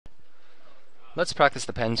Let's practice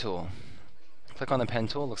the pen tool. Click on the pen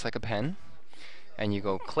tool, looks like a pen, and you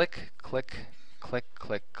go click, click, click,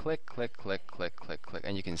 click, click, click, click, click, click, click,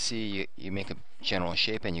 and you can see you make a general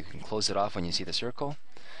shape and you can close it off when you see the circle.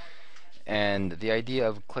 And the idea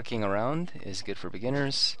of clicking around is good for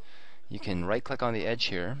beginners. You can right click on the edge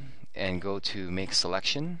here and go to make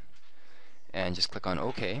selection and just click on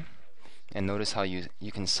OK, and notice how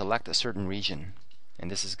you can select a certain region, and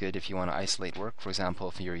this is good if you want to isolate work. For example,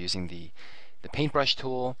 if you're using the paintbrush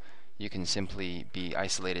tool, you can simply be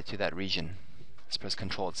isolated to that region. Let's press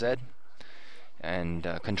Ctrl Z and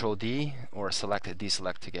Ctrl D or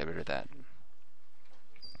deselect to get rid of that.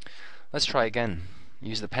 Let's try again.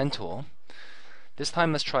 Use the pen tool. This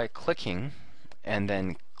time let's try clicking and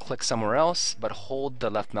then click somewhere else, but hold the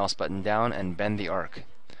left mouse button down and bend the arc.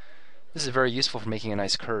 This is very useful for making a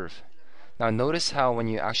nice curve. Now notice how when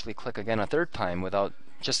you actually click again a third time without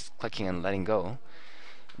just clicking and letting go,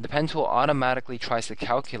 the pen tool automatically tries to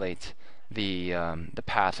calculate the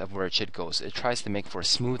path of where it should go. So it tries to make for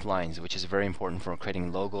smooth lines, which is very important for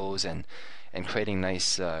creating logos and creating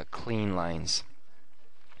nice clean lines.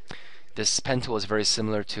 This pen tool is very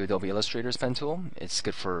similar to Adobe Illustrator's pen tool. It's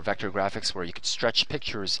good for vector graphics where you could stretch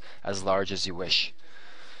pictures as large as you wish.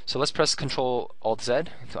 So let's press Ctrl Alt Z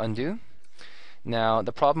to undo. Now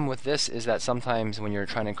the problem with this is that sometimes when you're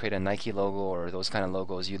trying to create a Nike logo or those kind of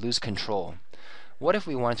logos, you lose control. What if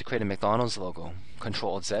we wanted to create a McDonald's logo? Ctrl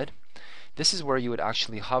Alt Z. This is where you would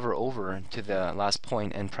actually hover over to the last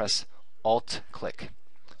point and press Alt click.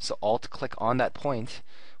 So Alt click on that point.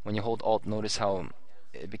 When you hold Alt, notice how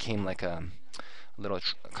it became like a little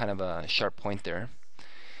kind of a sharp point there.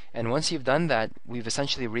 And once you've done that, we've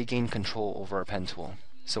essentially regained control over our pen tool.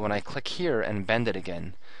 So when I click here and bend it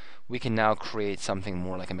again, we can now create something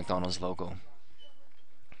more like a McDonald's logo.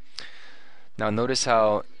 Now notice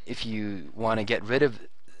how if you want to get rid of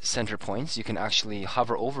center points, you can actually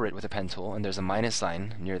hover over it with a pen tool, and there's a minus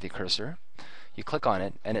sign near the cursor. You click on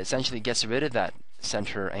it and it essentially gets rid of that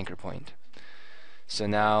center anchor point. So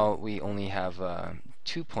now we only have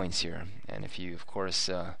 2 points here, and if you of course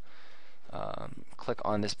click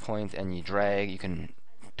on this point and you drag, you can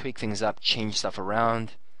tweak things up, change stuff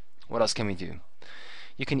around. What else can we do?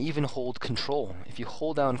 You can even hold Control. If you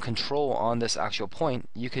hold down Control on this actual point,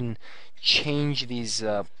 you can change these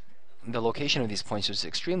the location of these points, which is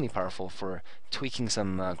extremely powerful for tweaking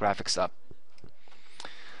some graphics up.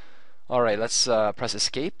 Alright, let's press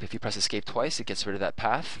Escape. If you press Escape twice, it gets rid of that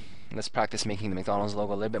path. Let's practice making the McDonald's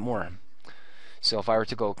logo a little bit more. So if I were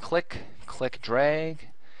to go click, click, drag,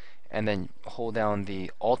 and then hold down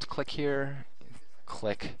the Alt click here,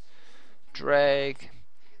 click, drag,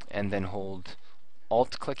 and then hold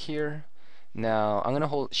Alt click here. Now I'm going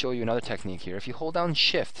to show you another technique here. If you hold down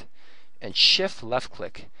Shift and Shift left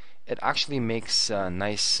click, it actually makes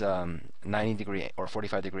nice 90 degree or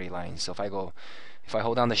 45 degree lines. So if I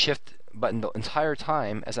hold down the Shift button the entire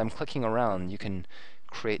time as I'm clicking around, you can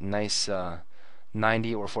create nice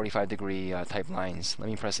 90 or 45 degree type lines. Let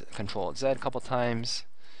me press Ctrl Z a couple times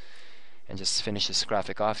and just finish this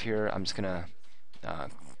graphic off here. I'm just gonna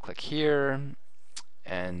click here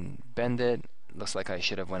and bend it. Looks like I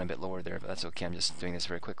should have went a bit lower there, but that's okay. I'm just doing this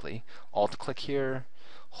very quickly. Alt click here,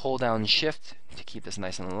 hold down Shift to keep this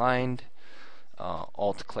nice and aligned.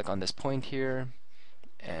 Alt click on this point here,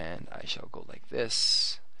 and I shall go like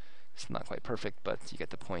this. It's not quite perfect, but you get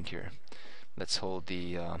the point here. Let's hold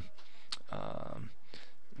down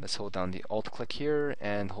the Alt click here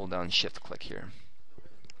and hold down Shift click here.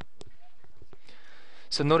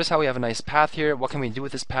 So notice how we have a nice path here. What can we do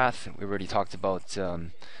with this path? We already talked about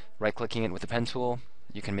right clicking it with the pen tool.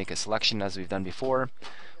 You can make a selection as we've done before.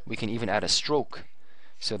 We can even add a stroke.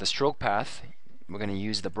 So the stroke path, we're going to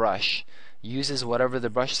use the brush, uses whatever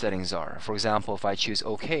the brush settings are. For example, if I choose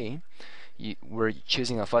OK, we're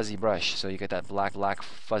choosing a fuzzy brush, so you get that black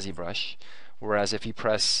fuzzy brush. Whereas if you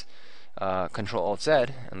press Ctrl Alt Z,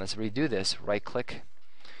 and let's redo this, right click,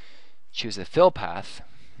 choose the fill path,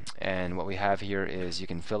 and what we have here is you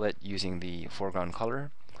can fill it using the foreground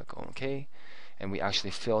color. Click OK, and we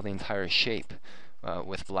actually fill the entire shape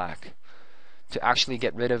with black. To actually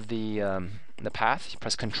get rid of the path, you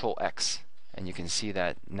press Ctrl X, and you can see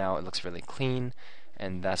that now it looks really clean,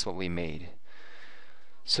 and that's what we made.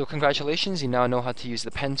 So congratulations, you now know how to use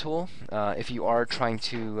the pen tool. If you are trying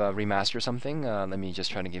to remaster something, let me just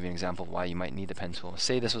try to give you an example of why you might need the pen tool.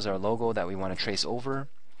 Say this was our logo that we want to trace over.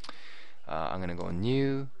 I'm going to go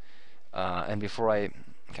New, and before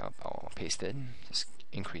I'll paste it, just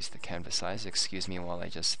increase the canvas size. Excuse me while I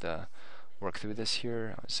just work through this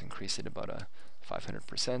here. I'll just increase it about a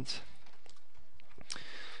 500%.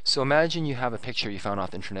 So imagine you have a picture you found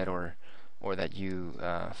off the internet or that you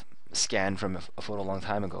scanned from a photo a long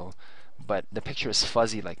time ago, but the picture is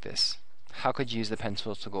fuzzy like this. How could you use the pen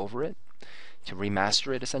tool to go over it, to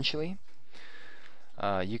remaster it essentially?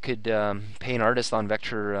 You could pay an artist on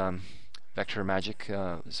Vector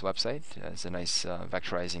Magic's website. It's a nice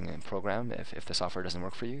vectorizing program if the software doesn't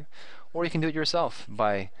work for you. Or you can do it yourself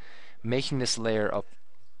by making this layer up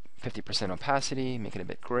 50% opacity, make it a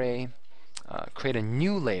bit gray, create a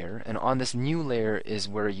new layer, and on this new layer is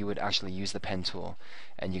where you would actually use the pen tool.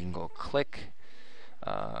 And you can go click,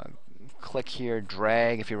 click here,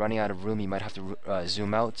 drag. If you're running out of room, you might have to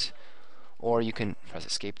zoom out, or you can press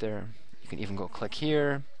escape there. You can even go click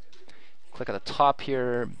here, click at the top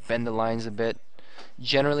here, bend the lines a bit.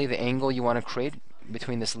 Generally, the angle you want to create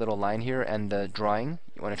between this little line here and the drawing,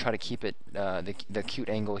 you want to try to keep it the acute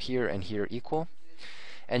angle here and here equal.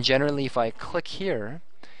 And generally, if I click here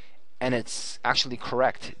and it's actually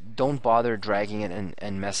correct, don't bother dragging it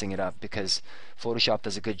and messing it up, because Photoshop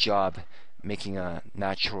does a good job making a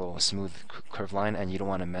natural smooth curved line, and you don't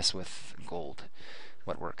want to mess with gold.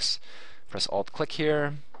 What works? Press Alt click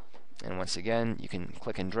here, and once again you can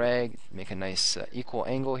click and drag, make a nice equal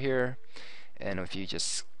angle here, and if you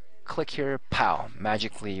just click here, pow,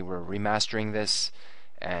 magically we're remastering this.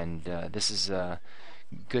 And this is a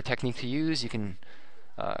good technique to use. You can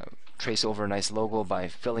trace over a nice logo by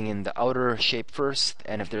filling in the outer shape first,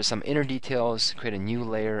 and if there's some inner details, create a new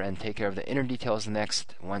layer and take care of the inner details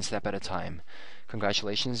next, one step at a time.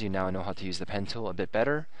 Congratulations, you now know how to use the pen tool a bit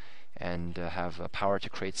better and have power to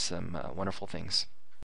create some wonderful things.